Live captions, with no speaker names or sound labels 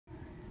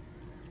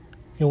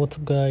Hey, what's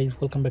up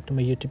guys, welcome back to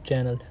my YouTube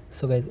channel.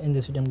 So guys, in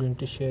this video I'm going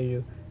to show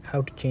you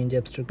how to change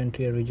App Store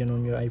country or region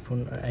on your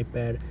iPhone or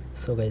iPad.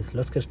 So guys,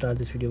 let's get started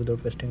this video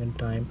without wasting any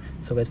time.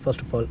 So guys,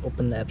 first of all,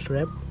 open the App Store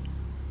app.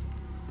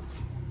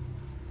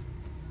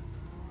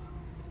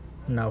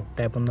 Now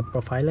tap on the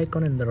profile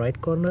icon in the right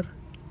corner.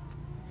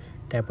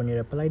 Tap on your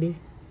Apple ID.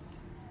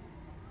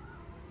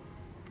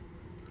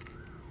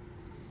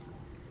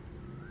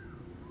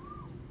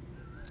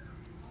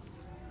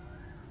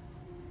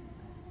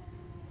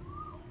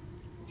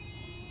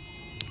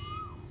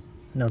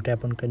 Now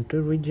tap on country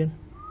region.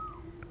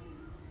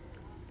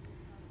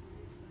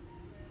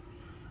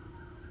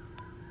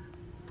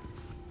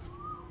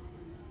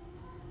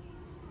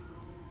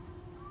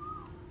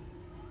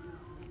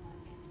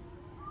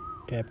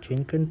 Tap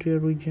change country or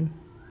region.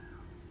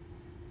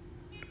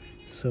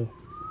 So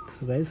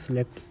guys,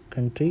 select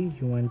country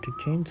you want to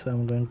change. So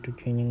I'm going to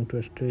change to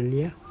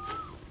Australia.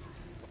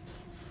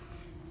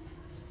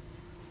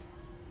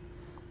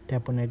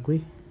 Tap on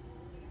agree.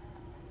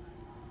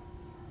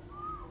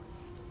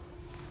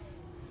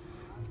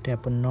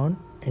 Tap on none.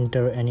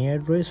 Enter any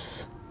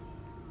address.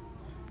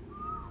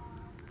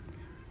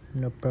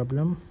 No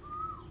problem.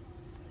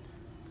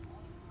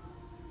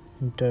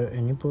 Enter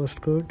any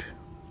postcode.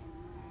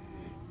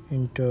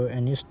 Enter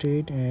any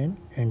state and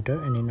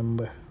enter any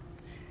number.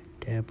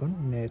 Tap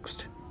on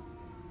next.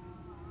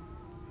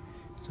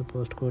 So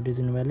postcode is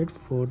invalid,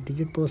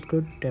 4-digit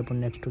postcode. Tap on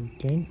next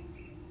again.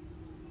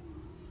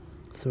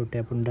 So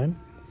tap on done.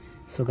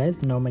 So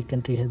guys, now my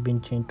country has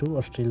been changed to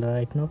Australia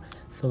right now.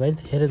 So guys,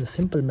 here is a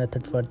simple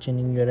method for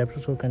changing your App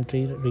Store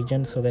country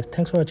region. So guys,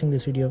 thanks for watching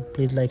this video.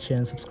 Please like, share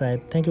and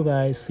subscribe. Thank you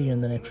guys. See you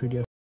in the next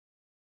video.